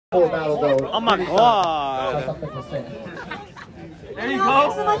battle though. Oh my god. Something to say. There you go.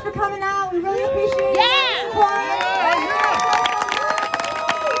 Thanks so much for coming out. We really appreciate it. I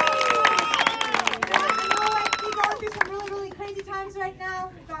know we're going through some really crazy times right now.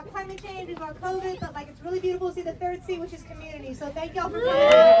 We've got climate change, we've got COVID, but like it's really beautiful to see the third C, which is community. So thank y'all for coming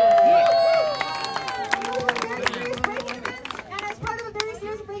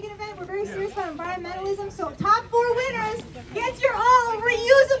We're very serious about environmentalism, so top 4 winners get your all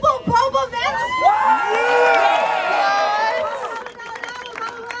reusable Bobabattles.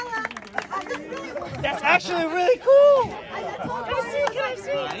 That's actually really cool. Can I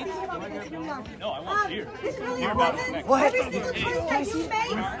see? No, I want to hear. This is really important. What? Every single choice that you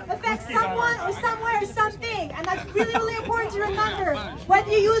make affects someone or somewhere or something, and that's really important to remember.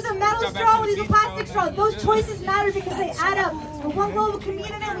 Whether you use a metal straw or use a plastic straw, those choices matter because they add up. We're one global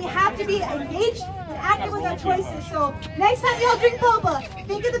community, and we have to be engaged and active with our choices. So next time y'all drink boba,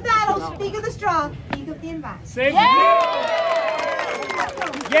 think of the battles, think of the straw, think of the environment. Save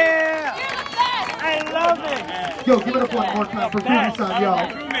yeah! I love it! Yo, give it up one more time for Foodie Son, y'all.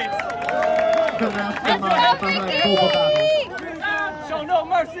 The mastermind behind Bobabattles. Show no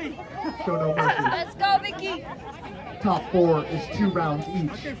mercy! Show no mercy. Let's go, Vicky! Top 4 is 2 rounds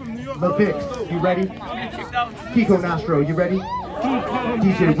each. LaVix, you ready? Kiko Nastro, you ready?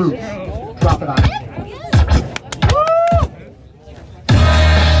 DJ Roots, drop it on it.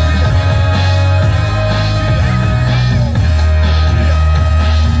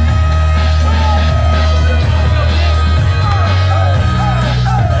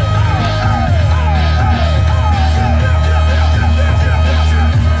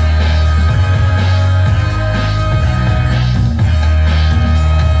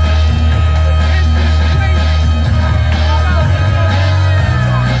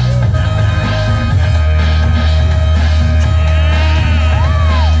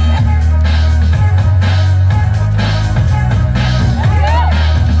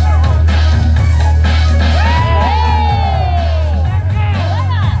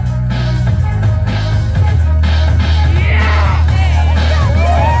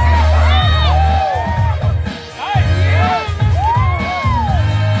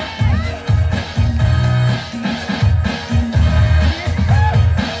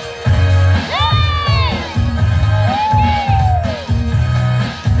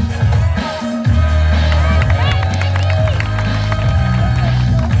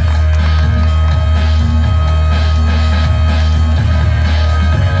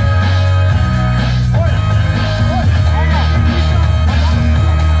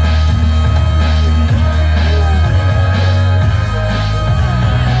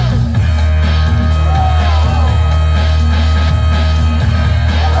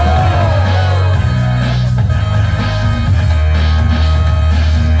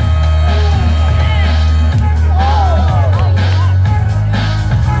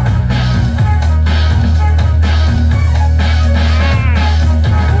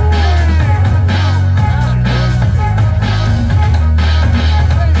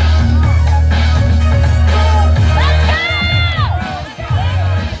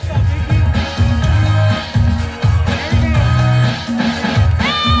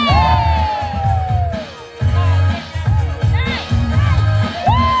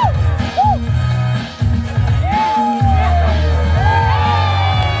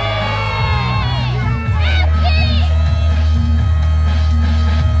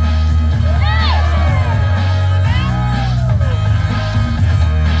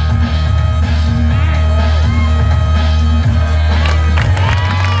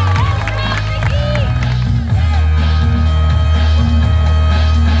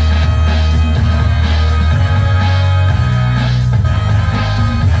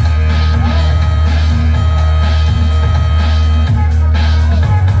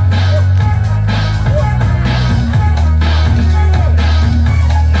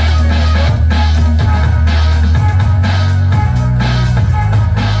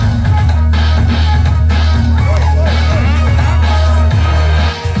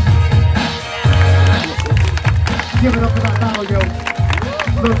 Give it up for that battle, yo.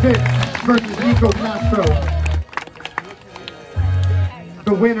 LaVix versus Nico Castro.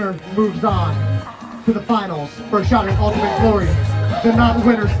 The winner moves on to the finals for a shot at Ultimate Glory. The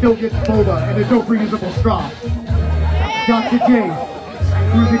non-winner still gets boba and a dope reusable straw. Dr. J,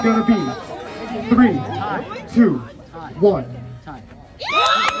 who's it gonna be? 3, 2, 1.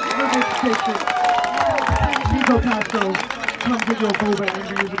 LaVix takes it. Nico Castro comes with your boba and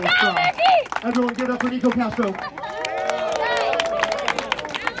reusable straw. Everyone give it up for Nico Castro.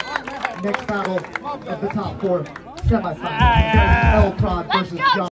 Next battle of the top 4. semifinals. L Prod versus John.